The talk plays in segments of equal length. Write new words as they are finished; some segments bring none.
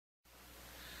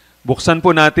Buksan po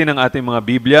natin ang ating mga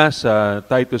Biblia sa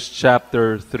Titus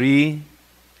chapter 3,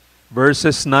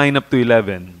 verses 9 up to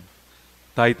 11.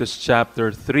 Titus chapter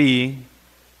 3,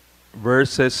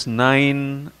 verses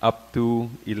 9 up to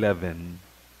 11.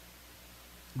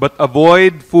 But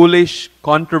avoid foolish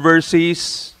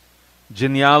controversies,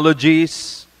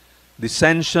 genealogies,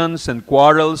 dissensions, and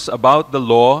quarrels about the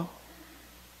law,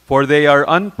 for they are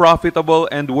unprofitable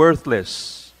and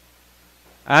worthless.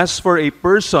 As for a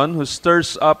person who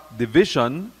stirs up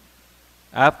division,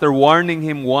 after warning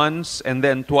him once and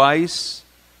then twice,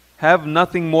 have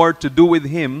nothing more to do with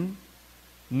him,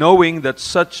 knowing that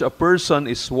such a person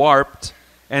is warped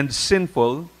and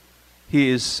sinful, he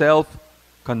is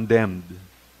self-condemned.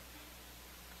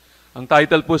 Ang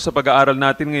title po sa pag-aaral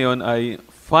natin ngayon ay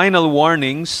Final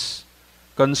Warnings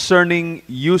Concerning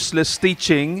Useless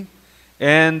Teaching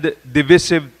and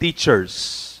Divisive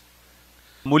Teachers.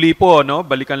 Muli po,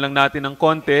 balikan lang natin ng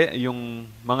konti yung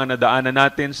mga nadaanan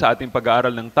natin sa ating pag-aaral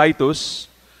ng Titus.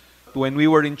 When we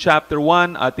were in chapter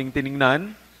 1, ating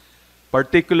tiningnan,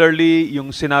 particularly yung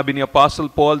sinabi ni Apostle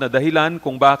Paul na dahilan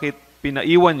kung bakit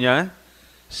pinaiwan niya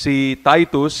si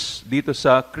Titus dito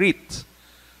sa Crete.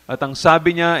 At ang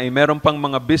sabi niya ay meron pang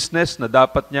mga business na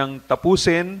dapat niyang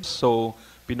tapusin, so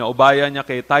pinaubaya niya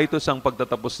kay Titus ang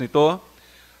pagtatapos nito.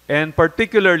 And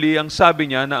particularly, ang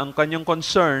sabi niya na ang kanyang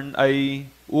concern ay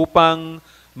upang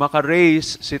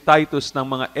makaraise si Titus ng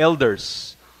mga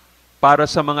elders para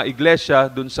sa mga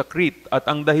iglesia dun sa Crete. At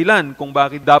ang dahilan kung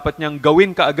bakit dapat niyang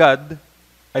gawin kaagad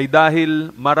ay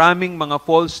dahil maraming mga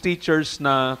false teachers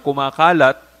na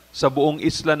kumakalat sa buong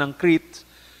isla ng Crete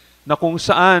na kung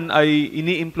saan ay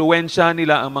iniimpluwensya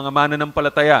nila ang mga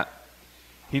mananampalataya.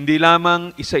 Hindi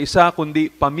lamang isa-isa kundi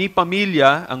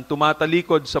pami-pamilya ang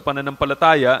tumatalikod sa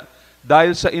pananampalataya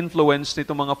dahil sa influence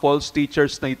nito mga false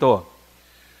teachers na ito.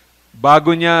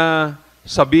 Bago niya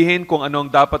sabihin kung ano ang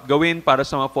dapat gawin para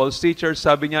sa mga false teachers,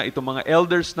 sabi niya itong mga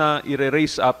elders na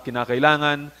i-raise up,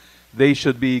 kinakailangan, they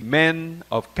should be men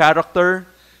of character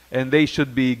and they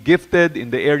should be gifted in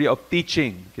the area of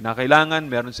teaching. Kinakailangan,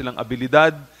 meron silang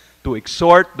abilidad to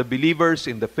exhort the believers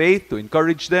in the faith, to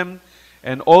encourage them,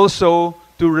 and also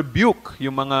to rebuke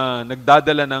yung mga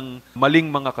nagdadala ng maling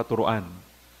mga katuruan.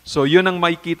 So yun ang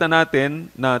makikita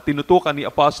natin na tinutukan ni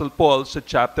Apostle Paul sa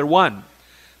chapter 1.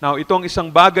 Now, itong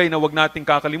isang bagay na wag nating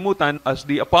kakalimutan, as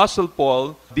the Apostle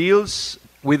Paul deals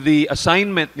with the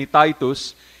assignment ni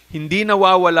Titus, hindi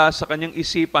nawawala sa kanyang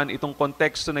isipan itong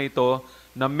konteksto na ito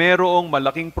na merong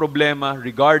malaking problema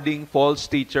regarding false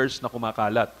teachers na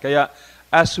kumakalat. Kaya,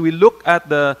 as we look at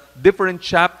the different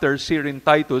chapters here in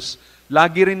Titus,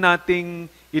 lagi rin nating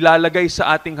ilalagay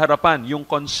sa ating harapan yung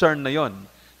concern na yon.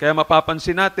 Kaya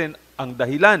mapapansin natin, ang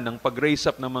dahilan ng pag-raise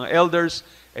up ng mga elders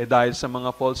dahil sa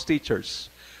mga false teachers.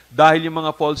 Dahil yung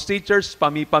mga false teachers,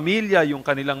 pami-pamilya yung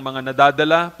kanilang mga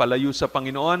nadadala, palayo sa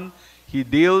Panginoon, he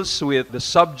deals with the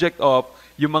subject of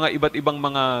yung mga iba't ibang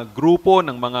mga grupo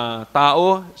ng mga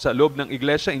tao sa loob ng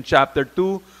iglesia in chapter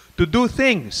 2 to do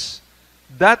things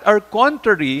that are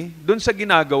contrary dun sa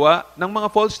ginagawa ng mga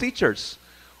false teachers,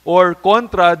 or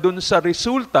kontra dun sa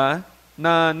resulta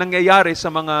na nangyayari sa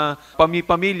mga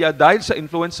pami-pamilya dahil sa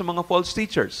influence ng mga false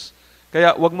teachers.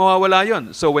 Kaya wag mawawala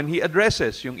yon. So when he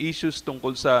addresses yung issues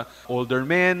tungkol sa older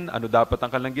men, ano dapat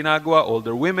ang kanilang ginagawa,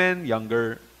 older women,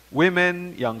 younger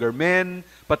men,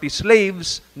 pati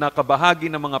slaves na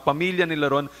kabahagi ng mga pamilya nila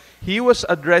ron, he was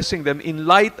addressing them in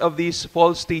light of these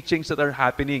false teachings that are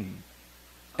happening.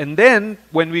 And then,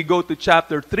 when we go to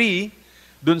chapter 3,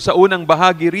 dun sa unang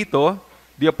bahagi rito,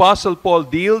 the Apostle Paul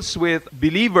deals with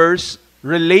believers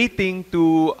relating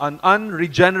to an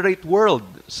unregenerate world.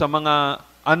 Sa mga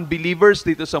unbelievers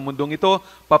dito sa mundong ito,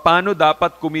 paano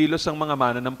dapat kumilos ang mga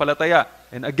mananampalataya.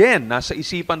 And again, nasa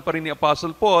isipan pa rin ni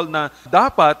Apostle Paul na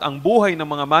dapat ang buhay ng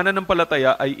mga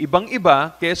mananampalataya ay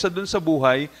ibang-iba kesa dun sa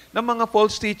buhay ng mga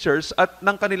false teachers at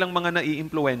ng kanilang mga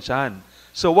naiimpluwensyahan.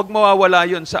 So wag mawawala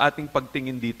yon sa ating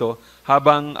pagtingin dito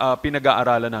habang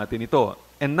pinag-aaralan natin ito.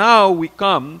 And now we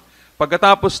come,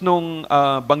 pagkatapos nung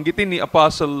banggitin ni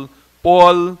Apostle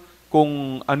Paul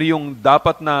kung ano yung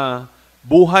dapat na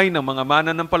buhay ng mga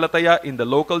mananampalataya in the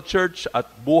local church at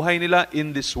buhay nila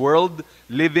in this world,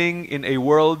 living in a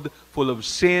world full of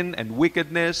sin and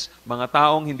wickedness, mga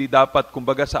taong hindi dapat,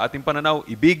 kumbaga sa ating pananaw,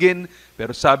 ibigin,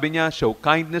 pero sabi niya, show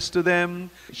kindness to them,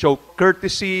 show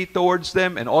courtesy towards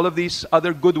them, and all of these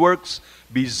other good works,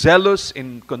 be zealous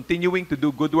in continuing to do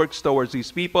good works towards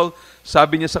these people.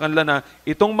 Sabi niya sa kanila na,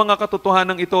 itong mga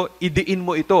katotohanan ito, idiin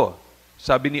mo ito.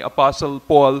 Sabi ni Apostle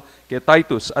Paul kay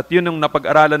Titus. At yun ang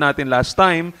napag-aralan natin last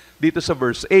time dito sa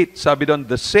verse 8. Sabi doon,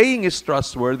 the saying is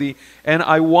trustworthy, and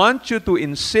I want you to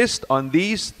insist on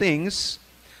these things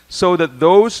so that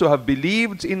those who have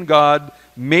believed in God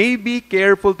may be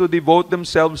careful to devote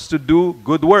themselves to do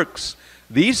good works.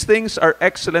 These things are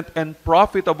excellent and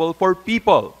profitable for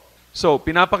people. So,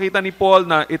 pinapakita ni Paul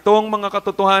na itong mga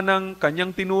katotohanang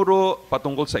kanyang tinuro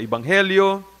patungkol sa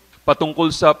Ebanghelyo,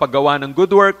 patungkol sa paggawa ng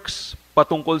good works,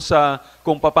 patungkol sa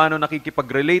kung paano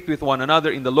nakikipag-relate with one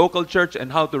another in the local church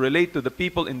and how to relate to the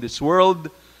people in this world.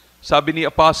 Sabi ni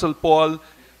Apostle Paul,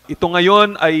 ito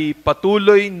ngayon ay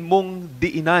patuloy mong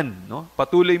diinan, no?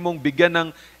 Patuloy mong bigyan ng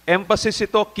emphasis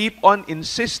ito. Keep on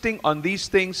insisting on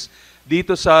these things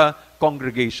dito sa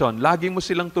congregation. Lagi mo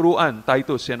silang turuan.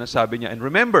 Titus, yan ang sabi niya. And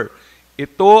remember,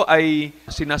 ito ay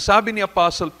sinasabi ni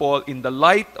Apostle Paul in the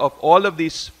light of all of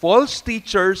these false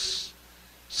teachers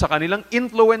sa kanilang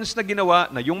influence na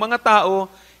ginawa na yung mga tao,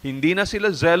 hindi na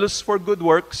sila zealous for good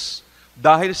works,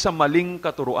 dahil sa maling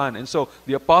katuruan. And so,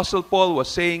 the Apostle Paul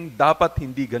was saying, dapat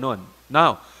hindi ganon.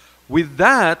 Now, with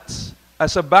that,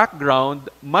 as a background,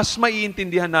 mas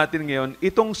maiintindihan natin ngayon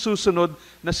itong susunod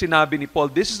na sinabi ni Paul.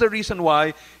 This is the reason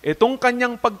why itong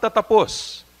kanyang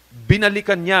pagtatapos,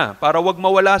 binalikan niya, para wag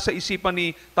mawala sa isipan ni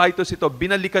Titus ito,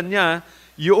 binalikan niya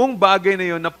yung bagay na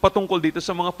yun na patungkol dito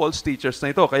sa mga false teachers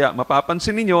na ito. Kaya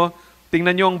mapapansin ninyo,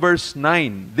 tingnan nyo ang verse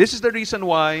 9. This is the reason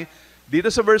why dito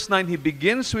sa verse 9, he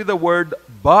begins with the word,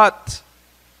 but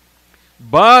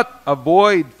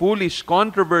avoid foolish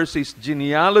controversies,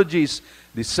 genealogies,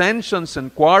 dissensions,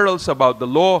 and quarrels about the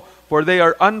law, for they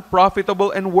are unprofitable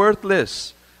and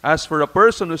worthless. As for a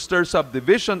person who stirs up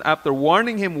division after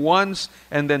warning him once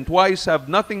and then twice, have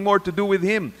nothing more to do with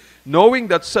him. Knowing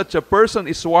that such a person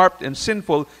is warped and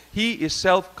sinful, he is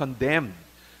self-condemned.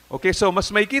 Okay, so mas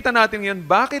makikita natin ngayon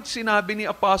bakit sinabi ni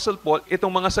Apostle Paul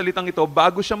itong mga salitang ito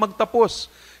bago siya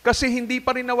magtapos. Kasi hindi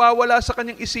pa rin nawawala sa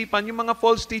kanyang isipan yung mga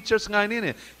false teachers nga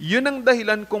nila. Yun ang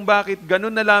dahilan kung bakit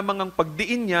ganun na lamang ang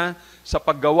pagdiin niya sa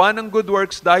paggawa ng good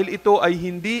works dahil ito ay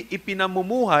hindi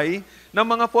ipinamumuhay ng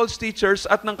mga false teachers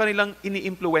at ng kanilang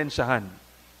iniimpluwensyahan.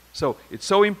 So, it's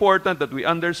so important that we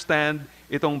understand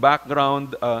itong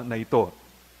background na ito.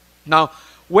 Now,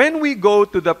 when we go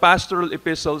to the pastoral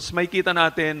epistles, may kita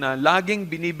natin na laging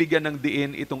binibigyan ng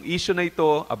diin itong issue na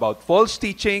ito about false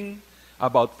teaching,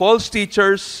 about false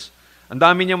teachers. Ang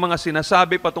dami niyang mga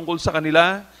sinasabi patungkol sa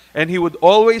kanila. And he would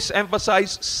always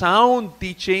emphasize sound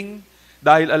teaching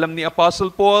dahil alam ni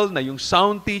Apostle Paul na yung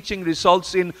sound teaching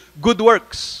results in good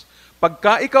works.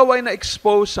 Pagka ikaw ay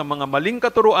na-expose sa mga maling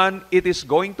katuruan, it is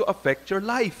going to affect your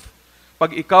life.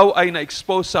 Pag ikaw ay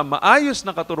na-expose sa maayos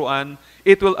na katuruan,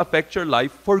 it will affect your life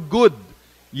for good.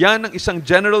 Yan ang isang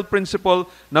general principle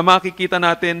na makikita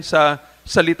natin sa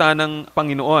salita ng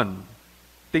Panginoon.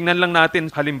 Tingnan lang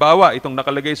natin halimbawa itong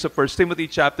nakalagay sa 1 Timothy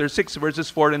chapter 6 verses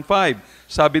 4 and 5.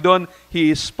 Sabi doon,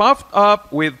 he is puffed up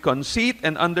with conceit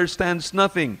and understands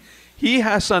nothing. He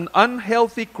has an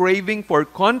unhealthy craving for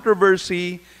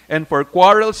controversy and for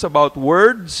quarrels about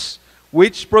words,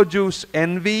 which produce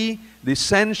envy,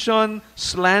 dissension,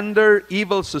 slander,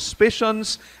 evil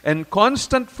suspicions, and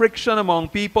constant friction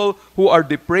among people who are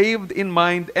depraved in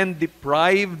mind and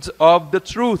deprived of the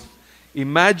truth,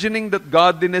 imagining that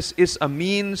godliness is a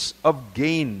means of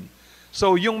gain.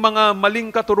 So, yung mga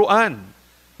maling katuruan,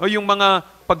 o yung mga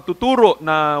pagtuturo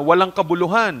na walang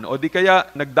kabuluhan, o di kaya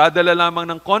nagdadala lamang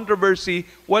ng controversy,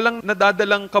 walang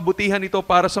nadadalang kabutihan ito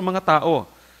para sa mga tao.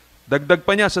 Dagdag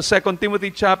pa niya sa 2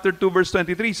 Timothy chapter 2 verse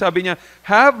 23, sabi niya,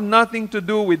 have nothing to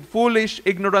do with foolish,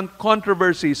 ignorant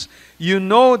controversies. You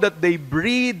know that they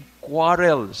breed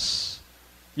quarrels.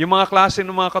 Yung mga klase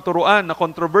ng mga katuruan na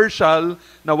controversial,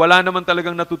 na wala naman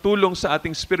talagang natutulong sa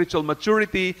ating spiritual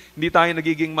maturity, hindi tayo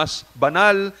nagiging mas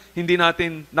banal, hindi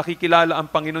natin nakikilala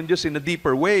ang Panginoon Diyos in a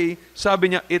deeper way,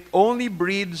 sabi niya, it only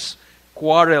breeds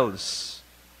quarrels.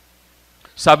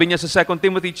 Sabi niya sa 2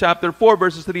 Timothy chapter 4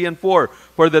 verses 3 and 4,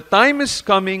 for the time is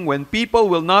coming when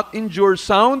people will not endure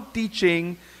sound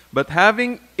teaching, but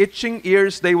having itching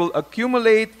ears, they will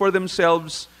accumulate for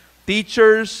themselves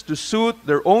teachers to suit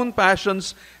their own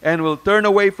passions, and will turn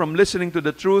away from listening to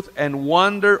the truth and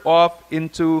wander off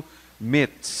into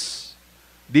myths.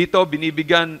 Dito,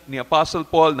 binibigyan ni Apostle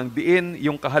Paul ng diin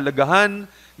yung kahalagahan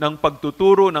ng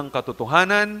pagtuturo ng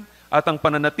katotohanan at ang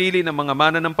pananatili ng mga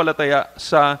mananampalataya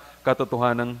sa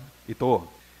katotohanan ito.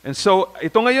 And so,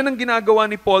 ito ngayon ang ginagawa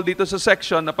ni Paul dito sa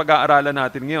section na pag-aaralan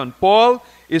natin ngayon. Paul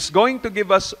is going to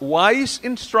give us wise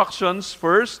instructions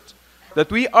first, that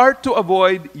we are to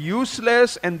avoid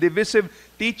useless and divisive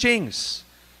teachings.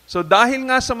 So dahil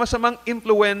nga sa masamang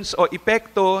influence o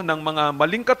epekto ng mga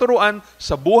maling katuruan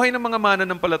sa buhay ng mga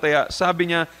mananampalataya,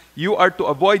 sabi niya, you are to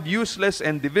avoid useless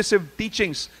and divisive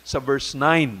teachings sa verse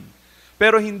 9.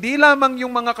 Pero hindi lamang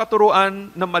yung mga katuruan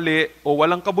na mali o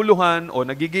walang kabuluhan o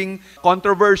nagiging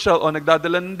controversial o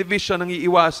nagdadala ng division ang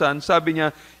iiwasan. Sabi niya,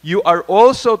 you are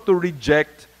also to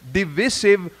reject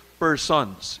divisive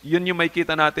persons. Yun yung may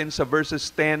kita natin sa verses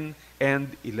 10 and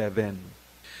 11.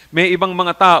 May ibang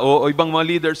mga tao o ibang mga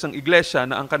leaders ng iglesia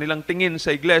na ang kanilang tingin sa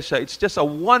iglesia, it's just a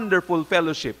wonderful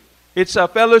fellowship. It's a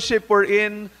fellowship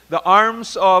wherein the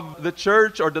arms of the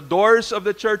church or the doors of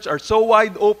the church are so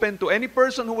wide open to any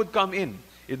person who would come in.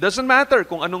 It doesn't matter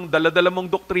kung anong dala-dala mong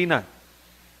doktrina.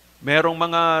 Merong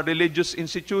mga religious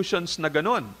institutions na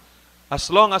ganun.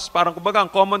 As long as, parang kumbaga,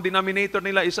 ang common denominator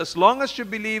nila is as long as you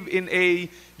believe in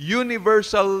a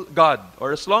universal God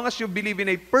or as long as you believe in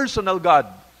a personal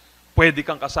God, pwede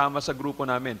kang kasama sa grupo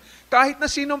namin. Kahit na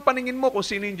sinong paningin mo kung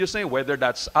sino yung Diyos na yun, whether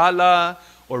that's Allah,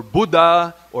 or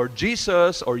Buddha, or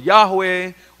Jesus, or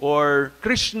Yahweh, or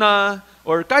Krishna,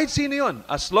 or kahit sino yun.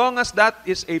 As long as that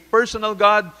is a personal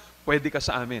God, pwede ka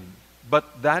sa amin. But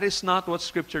that is not what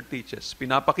Scripture teaches.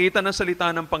 Pinapakita ng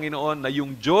salita ng Panginoon na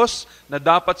yung Diyos na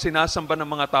dapat sinasamba ng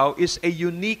mga tao is a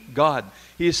unique God.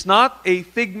 He is not a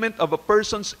figment of a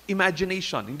person's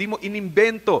imagination. Hindi mo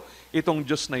inimbento itong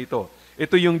Diyos na ito.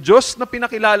 Ito yung Diyos na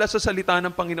pinakilala sa salita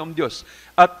ng Panginoong Diyos.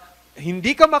 At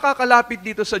hindi ka makakalapit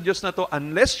dito sa Diyos na to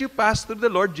unless you pass through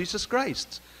the Lord Jesus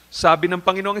Christ. Sabi ng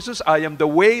Panginoong Hesus, I am the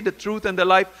way, the truth, and the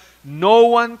life.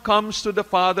 No one comes to the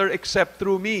Father except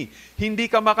through me. Hindi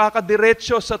ka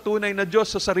makakadiretso sa tunay na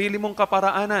Diyos sa sarili mong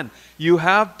kaparaanan. You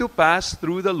have to pass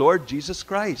through the Lord Jesus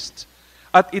Christ.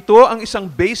 At ito ang isang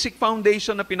basic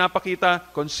foundation na pinapakita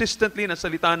consistently na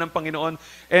salita ng Panginoon.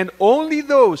 And only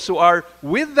those who are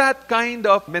with that kind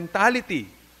of mentality,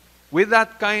 with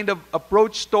that kind of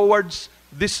approach towards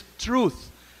this truth,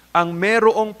 ang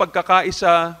merong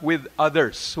pagkakaisa with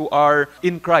others who are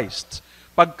in Christ.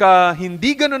 Pagka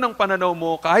hindi ganun ang pananaw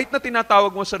mo, kahit na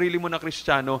tinatawag mo sarili mo na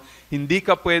Kristiyano, hindi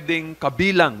ka pwedeng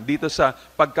kabilang dito sa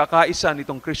pagkakaisa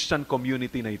nitong Christian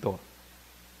community na ito.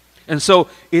 And so,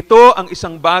 ito ang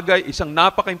isang bagay, isang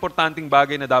napaka-importanting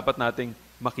bagay na dapat nating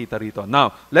makita rito.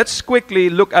 Now, let's quickly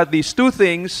look at these two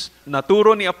things na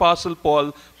turo ni Apostle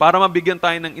Paul para mabigyan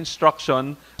tayo ng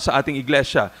instruction sa ating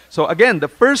iglesia. So again, the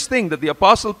first thing that the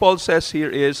Apostle Paul says here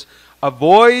is,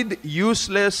 avoid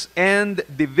useless and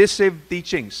divisive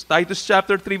teachings. Titus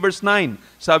chapter 3 verse 9,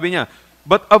 sabi niya,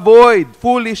 but avoid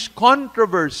foolish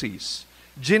controversies,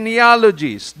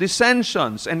 genealogies,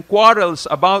 dissensions, and quarrels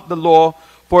about the law,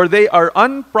 for they are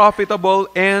unprofitable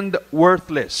and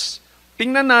worthless.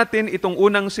 Tingnan natin itong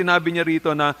unang sinabi niya rito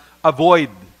na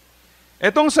avoid.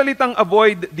 Itong salitang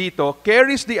avoid dito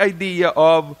carries the idea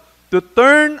of to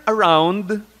turn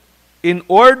around in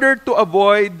order to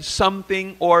avoid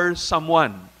something or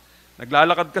someone.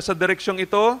 Naglalakad ka sa direksyong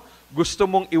ito, gusto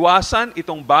mong iwasan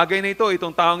itong bagay na ito,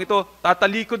 itong taong ito,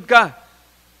 tatalikod ka.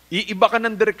 Iiba ka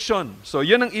ng direksyon. So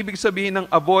yun ang ibig sabihin ng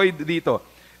avoid dito.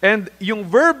 And yung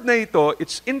verb na ito,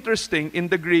 it's interesting, in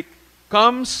the Greek,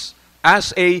 comes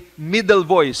as a middle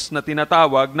voice na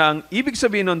tinatawag na ang ibig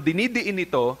sabihin nun, dinidiin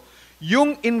ito,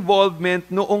 yung involvement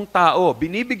noong tao.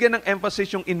 Binibigyan ng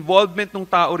emphasis yung involvement ng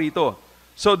tao rito.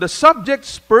 So the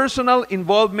subject's personal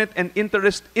involvement and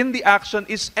interest in the action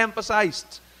is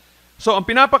emphasized. So ang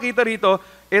pinapakita rito,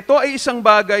 ito ay isang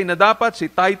bagay na dapat si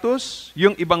Titus,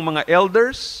 yung ibang mga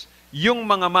elders, yung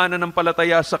mga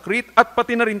mananampalataya sa Crete, at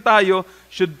pati na rin tayo,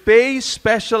 should pay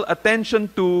special attention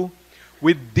to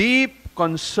with deep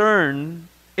concern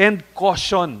and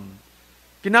caution.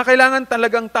 Kinakailangan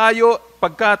talagang tayo,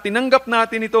 pagka tinanggap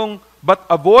natin itong, but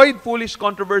avoid foolish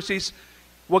controversies,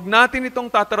 wag natin itong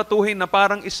tatratuhin na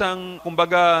parang isang,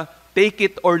 kumbaga, take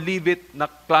it or leave it na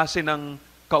klase ng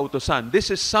kautusan.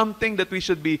 This is something that we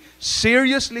should be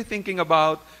seriously thinking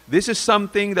about. This is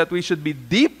something that we should be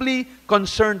deeply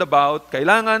concerned about.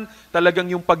 Kailangan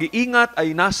talagang yung pag-iingat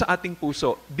ay nasa ating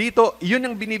puso. Dito, yun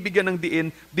ang binibigyan ng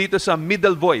diin dito sa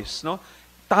middle voice. No?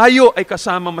 Tayo ay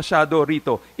kasama masyado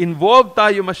rito. Involved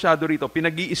tayo masyado rito.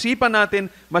 Pinag-iisipan natin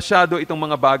masyado itong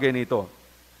mga bagay nito.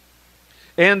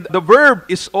 And the verb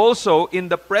is also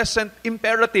in the present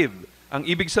imperative. Ang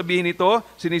ibig sabihin nito,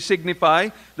 sinisignify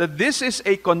that this is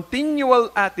a continual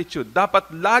attitude.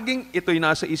 Dapat laging ito'y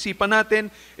nasa isipan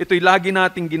natin, ito'y lagi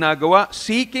nating ginagawa,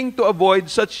 seeking to avoid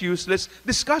such useless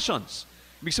discussions.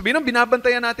 Ibig sabihin,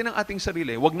 binabantayan natin ang ating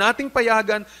sarili. Huwag nating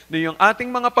payagan na yung ating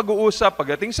mga pag-uusap,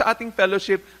 pagdating sa ating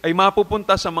fellowship, ay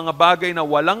mapupunta sa mga bagay na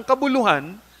walang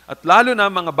kabuluhan, at lalo na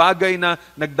mga bagay na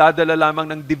nagdadala lamang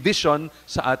ng division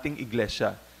sa ating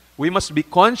iglesia. We must be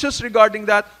conscious regarding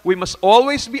that. We must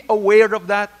always be aware of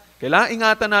that. Kailangan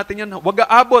ingatan natin yan. Huwag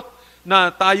aabot na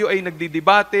tayo ay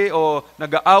nagdidebate o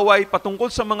nag-aaway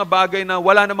patungkol sa mga bagay na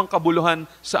wala namang kabuluhan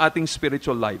sa ating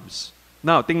spiritual lives.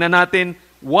 Now, tingnan natin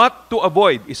what to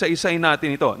avoid. Isa-isayin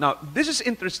natin ito. Now, this is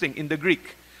interesting in the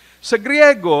Greek. Sa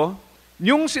Griego,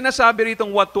 yung sinasabi ritong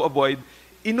what to avoid,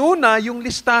 inuna yung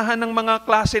listahan ng mga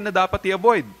klase na dapat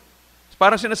i-avoid.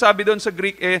 Parang sinasabi doon sa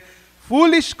Greek,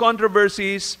 foolish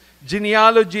controversies,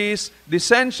 genealogies,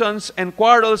 dissensions, and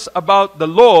quarrels about the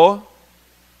law,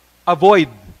 avoid.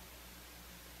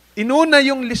 Inuna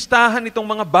yung listahan itong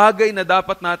mga bagay na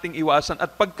dapat nating iwasan.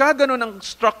 At pagka ganun ang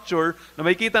structure na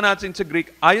makikita natin sa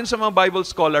Greek, ayon sa mga Bible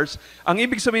scholars, ang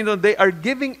ibig sabihin doon, they are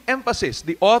giving emphasis.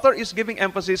 The author is giving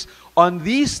emphasis on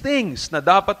these things na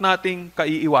dapat nating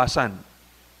kaiiwasan.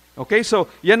 Okay, so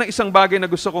yan ang isang bagay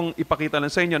na gusto kong ipakita lang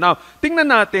sa inyo. Now, tingnan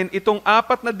natin itong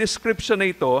 4 na description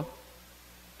na ito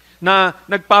na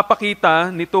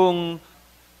nagpapakita nitong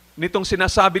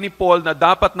sinasabi ni Paul na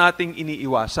dapat nating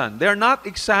iniiwasan. They are not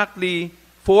exactly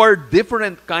 4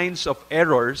 different kinds of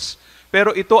errors,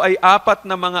 pero ito ay 4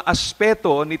 na mga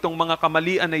aspeto nitong mga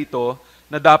kamalian na ito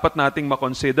na dapat nating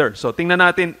makonsider. So, tingnan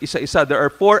natin isa-isa. There are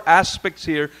 4 aspects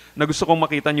here na gusto kong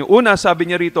makita nyo. Una,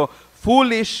 sabi niya rito,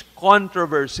 foolish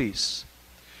controversies.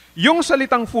 Yung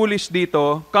salitang foolish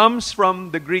dito comes from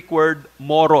the Greek word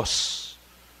moros.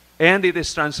 And it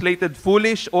is translated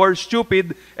foolish or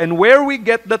stupid. And where we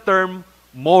get the term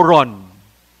moron,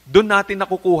 doon natin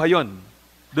nakukuha yon.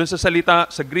 Doon sa salita,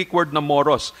 sa Greek word na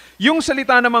moros. Yung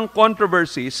salita namang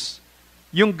controversies,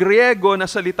 yung Griego na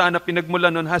salita na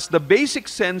pinagmulan nun has the basic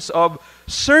sense of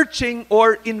searching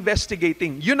or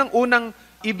investigating. Yun ang unang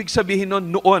ibig sabihin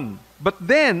nun noon. But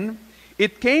then,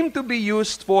 it came to be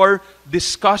used for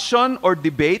discussion or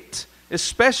debate,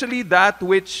 especially that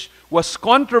which was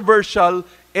controversial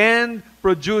and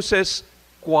produces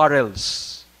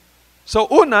quarrels. So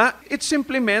una, it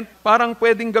simply meant, parang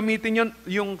pwedeng gamitin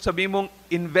yung sabi mong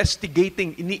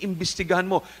investigating, iniimbestigahan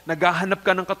mo, naghahanap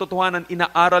ka ng katotohanan,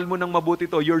 inaaral mo ng mabuti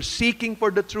to, you're seeking for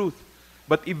the truth.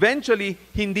 But eventually,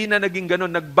 hindi na naging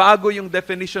ganun. Nagbago yung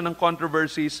definition ng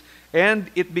controversies and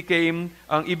it became,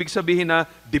 ang ibig sabihin na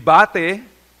debate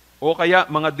o kaya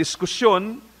mga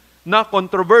diskusyon na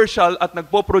controversial at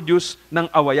nagpo-produce ng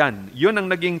awayan. Yun ang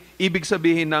naging ibig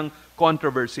sabihin ng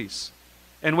controversies.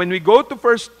 And when we go to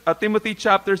 1 Timothy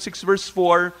chapter 6 verse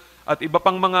 4 at iba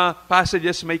pang mga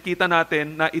passages, may kita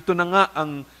natin na ito na nga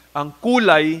ang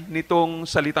kulay nitong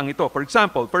salitang ito. For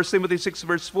example, 1 Timothy 6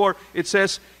 verse 4, it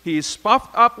says, "He is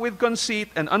puffed up with conceit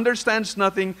and understands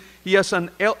nothing. He has an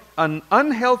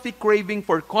unhealthy craving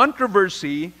for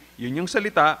controversy," yun yung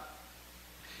salita,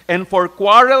 "and for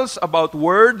quarrels about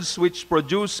words which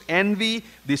produce envy,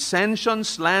 dissension,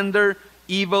 slander,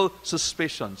 evil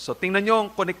suspicions." So tingnan nyo ang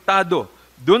konektado.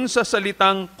 Dun sa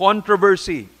salitang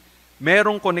controversy,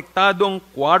 merong konektadong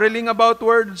quarreling about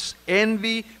words,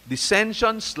 envy,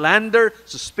 dissension, slander,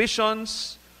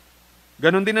 suspicions.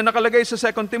 Ganon din na nakalagay sa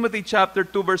 2 Timothy chapter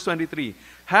 2 verse 23.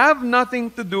 "Have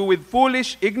nothing to do with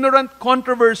foolish, ignorant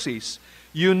controversies.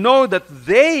 You know that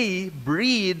they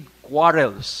breed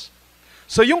quarrels."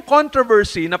 So yung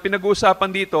controversy na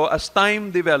pinag-uusapan dito as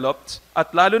time developed,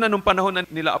 at lalo na nung panahon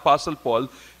nila Apostle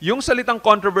Paul, yung salitang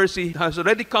controversy has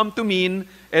already come to mean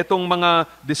etong mga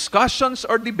discussions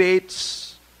or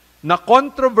debates na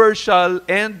controversial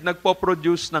and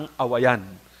nagpo-produce ng awayan.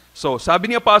 So sabi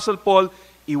ni Apostle Paul,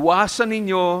 iwasan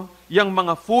ninyo yung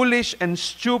mga foolish and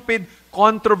stupid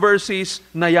controversies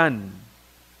na yan.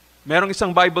 Merong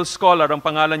isang Bible scholar, ang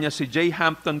pangalan niya si J.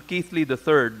 Hampton Keathley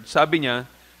III, sabi niya,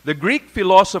 "The Greek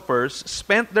philosophers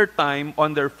spent their time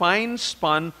on their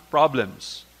fine-spun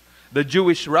problems. The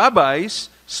Jewish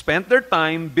rabbis spent their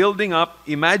time building up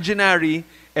imaginary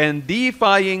and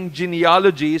deifying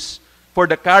genealogies for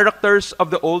the characters of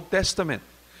the Old Testament.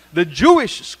 The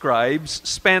Jewish scribes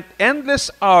spent endless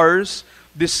hours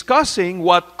discussing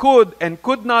what could and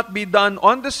could not be done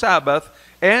on the Sabbath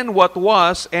and what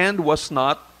was and was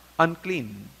not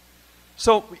unclean."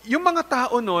 So, yung mga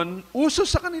tao nun, uso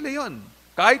sa kanila yon.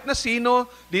 Kahit na sino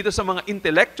dito sa mga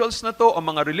intellectuals na to o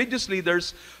mga religious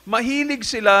leaders, mahilig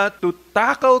sila to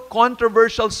tackle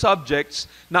controversial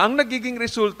subjects na ang nagiging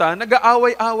resulta,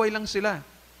 nag-aaway-away lang sila.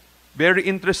 Very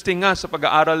interesting nga sa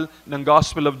pag-aaral ng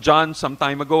Gospel of John. Some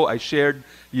time ago, I shared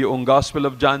yung Gospel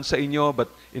of John sa inyo.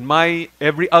 But in my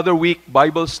every other week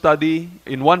Bible study,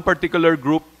 in one particular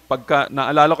group, pagka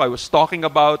naalala ko, I was talking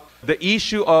about the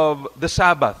issue of the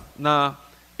Sabbath. Na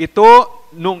ito,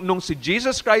 nung si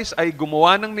Jesus Christ ay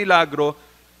gumawa ng milagro,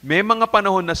 may mga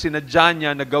panahon na sinadya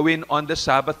niya na gawin on the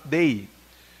Sabbath day.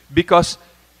 Because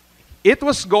it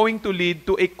was going to lead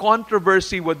to a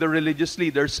controversy with the religious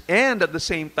leaders and at the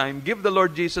same time, give the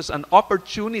Lord Jesus an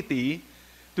opportunity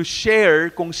to share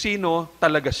kung sino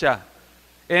talaga siya.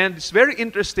 And it's very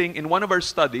interesting, in one of our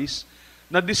studies,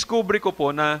 na-discover ko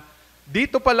po na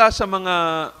Dito pala sa mga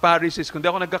Pharisees, kung di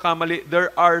ako nagkakamali,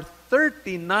 there are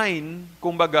 39,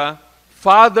 kumbaga,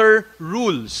 father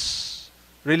rules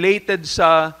related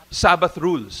sa Sabbath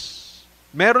rules.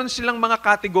 Meron silang mga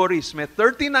categories. May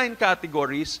 39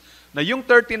 categories na yung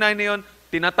 39 na yun,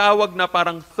 tinatawag na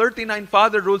parang 39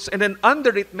 father rules, and then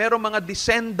under it, merong mga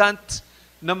descendant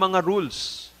na mga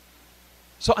rules.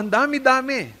 So, ang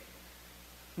dami-dami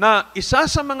na isa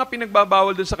sa mga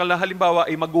pinagbabawal dun sa kanila, halimbawa,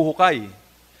 ay maghuhukay.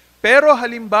 Pero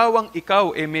halimbawang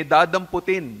ikaw, may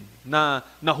dadamputin na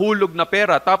nahulog na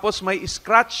pera, tapos may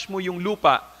scratch mo yung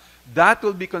lupa, that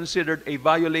will be considered a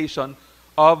violation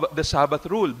of the Sabbath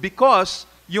rule. Because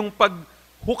yung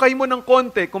paghukay mo ng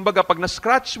konti, kumbaga pag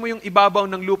na-scratch mo yung ibabaw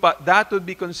ng lupa, that will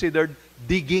be considered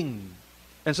digging.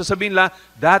 And sasabihin nila,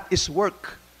 that is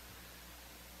work.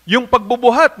 Yung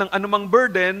pagbubuhat ng anumang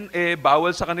burden,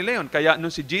 bawal sa kanila yon. Kaya nung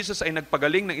si Jesus ay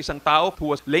nagpagaling ng isang tao who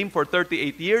was lame for 38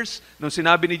 years, nung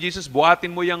sinabi ni Jesus,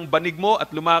 buhatin mo yung banig mo at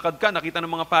lumakad ka, nakita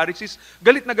ng mga Pharisees,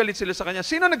 galit na galit sila sa kanya.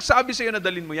 Sino nagsabi sa iyo na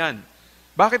dalhin mo yan?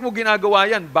 Bakit mo ginagawa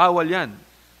yan? Bawal yan.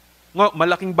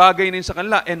 Malaking bagay na yun sa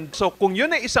kanila. And so kung yun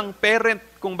ay isang parent,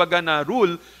 kung baga na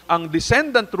rule, ang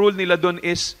descendant rule nila doon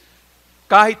is,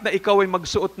 kahit na ikaw ay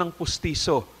magsuot ng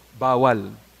pustiso, bawal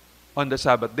on the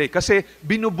Sabbath day. Kasi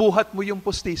binubuhat mo yung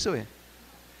pustiso eh.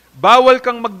 Bawal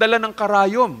kang magdala ng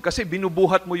karayom kasi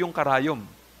binubuhat mo yung karayom.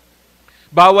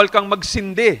 Bawal kang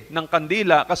magsindi ng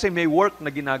kandila kasi may work na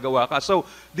ginagawa ka. So,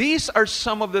 these are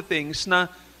some of the things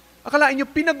na akalain nyo,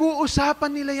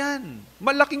 pinag-uusapan nila yan.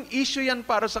 Malaking issue yan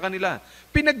para sa kanila.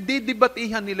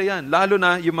 Pinagdidibatihan nila yan, lalo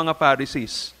na yung mga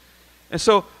Pharisees. And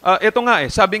so, ito nga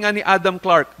sabi nga ni Adam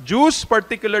Clark, Jews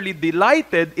particularly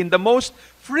delighted in the most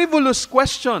frivolous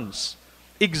questions.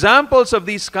 Examples of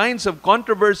these kinds of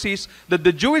controversies that the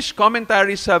Jewish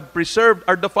commentaries have preserved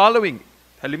are the following.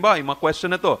 Halimbawa, yung mga question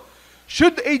na to.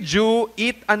 Should a Jew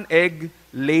eat an egg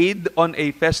laid on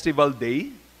a festival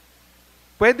day?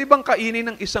 Pwede bang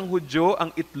kainin ng isang Hudyo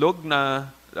ang itlog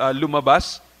na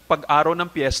lumabas pag araw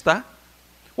ng piyesta?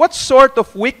 What sort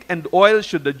of wick and oil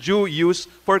should the Jew use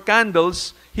for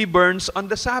candles he burns on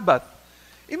the Sabbath?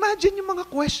 Imagine yung mga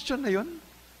question na yun.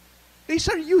 These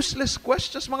are useless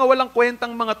questions, mga walang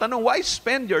kwentang mga tanong. Why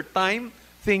spend your time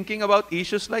thinking about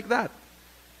issues like that?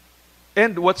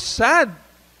 And what's sad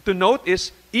to note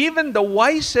is, even the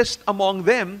wisest among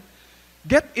them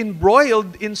get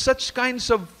embroiled in such kinds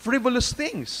of frivolous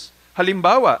things.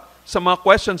 Halimbawa, sa mga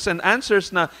questions and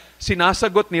answers na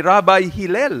sinasagot ni Rabbi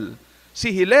Hillel.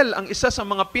 Si Hillel ang isa sa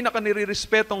mga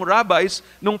pinaka-nirerespetong rabbis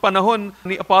nung panahon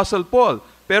ni Apostle Paul.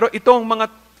 Pero itong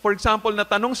mga, for example, na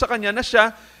tanong sa kanya na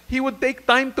siya, he would take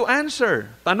time to answer.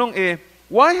 Tanong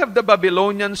why have the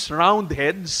Babylonians round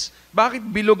heads? Bakit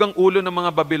bilog ang ulo ng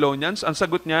mga Babylonians? Ang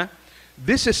sagot niya,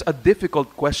 this is a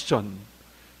difficult question.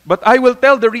 But I will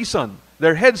tell the reason.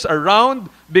 Their heads are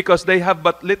round because they have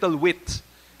but little wit.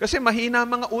 Kasi mahina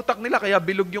ang mga utak nila, kaya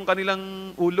bilog yung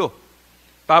kanilang ulo.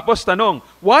 Tapos tanong,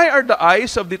 why are the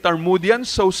eyes of the Talmudians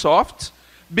so soft?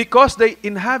 Because they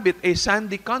inhabit a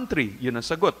sandy country. Yun ang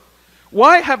sagot.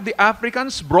 Why have the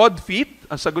Africans broad feet?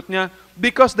 Ang sagot niya,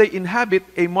 because they inhabit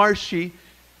a marshy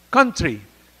country.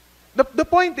 The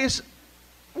point is,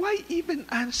 why even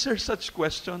answer such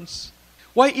questions?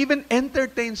 Why even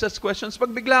entertain such questions?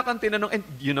 Pag bigla kang tinanong, and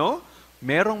you know,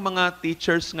 merong mga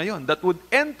teachers ngayon that would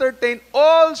entertain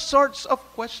all sorts of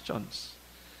questions.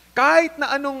 Kahit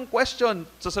na anong question,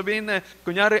 sasabihin na,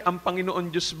 kunyari, ang Panginoon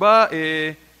Diyos ba,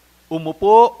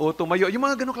 umupo o tumayo? Yung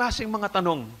mga ganong klaseng mga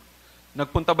tanong.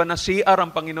 Nagpunta ba na CR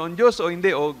ang Panginoon Diyos o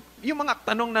hindi? O yung mga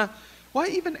tanong na, why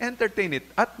even entertain it?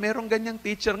 At merong ganyang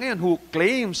teacher ngayon who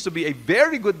claims to be a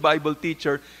very good Bible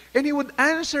teacher, and he would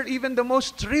answer even the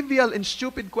most trivial and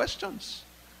stupid questions.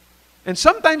 And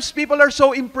sometimes people are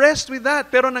so impressed with that.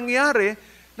 Pero nangyari,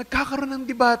 nagkakaroon ng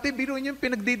debate. Biro niyo yung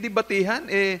pinagdidibatihan,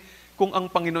 kung ang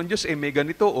Panginoon Diyos, may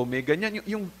ganito o may ganyan.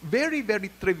 Yung very, very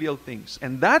trivial things.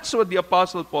 And that's what the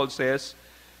Apostle Paul says,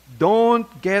 don't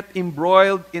get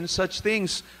embroiled in such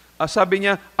things. Sabi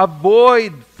niya,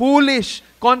 avoid foolish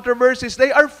controversies.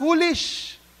 They are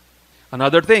foolish.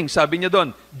 Another thing, sabi niya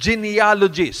doon,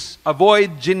 genealogies.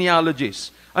 Avoid genealogies.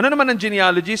 Ano naman ang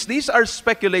genealogies? These are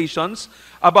speculations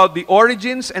about the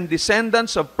origins and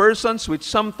descendants of persons which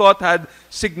some thought had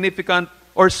significant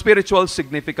or spiritual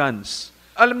significance.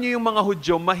 Alam niyo yung mga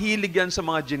Hudyo, mahilig yan sa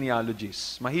mga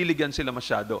genealogies. Mahilig yan sila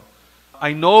masyado.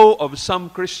 I know of some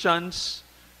Christians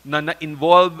na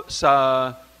na-involve sa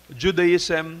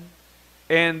Judaism,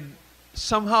 and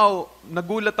somehow,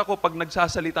 nagulat ako pag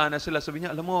nagsasalita na sila. Sabi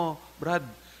niya, alam mo, Brad,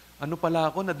 ano pala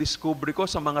ako, na-discover ko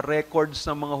sa mga records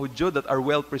ng mga Hudyo that are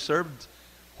well-preserved.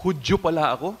 Hudyo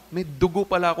pala ako? May dugo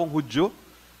pala akong Hudyo?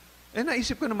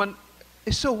 Naisip ko naman,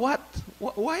 So what?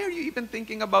 Why are you even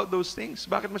thinking about those things?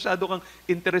 Bakit masyado kang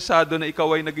interesado na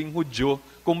ikaw ay naging Hudyo?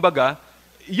 Kumbaga,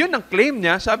 yun ang claim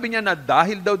niya. Sabi niya na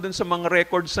dahil daw dun sa mga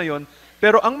records na yon.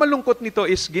 Pero ang malungkot nito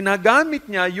is ginagamit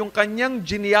niya yung kanyang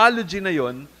genealogy na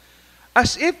yon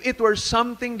as if it were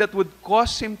something that would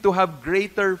cause him to have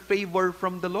greater favor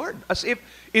from the Lord. As if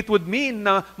it would mean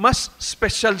na mas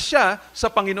special siya sa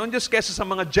Panginoon Diyos kaysa sa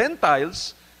mga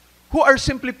Gentiles who are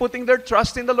simply putting their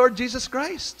trust in the Lord Jesus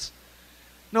Christ.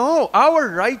 No,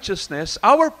 our righteousness,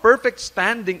 our perfect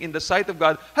standing in the sight of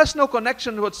God has no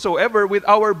connection whatsoever with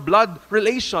our blood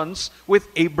relations with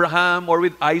Abraham or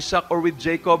with Isaac or with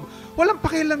Jacob. Walang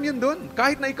pakialam yun dun.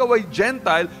 Kahit na ikaw ay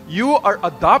Gentile, you are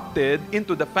adopted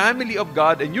into the family of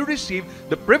God and you receive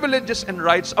the privileges and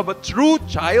rights of a true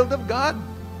child of God.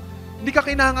 Hindi ka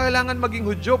kailangan maging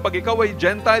Hudyo. Pag ikaw ay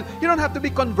Gentile, you don't have to be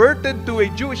converted to a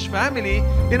Jewish family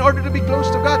in order to be close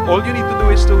to God. All you need to do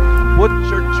is to put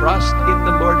your trust in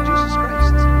the Lord Jesus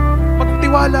Christ.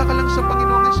 Magtiwala ka lang sa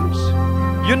Panginoong Jesus.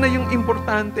 Yun na yung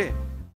importante.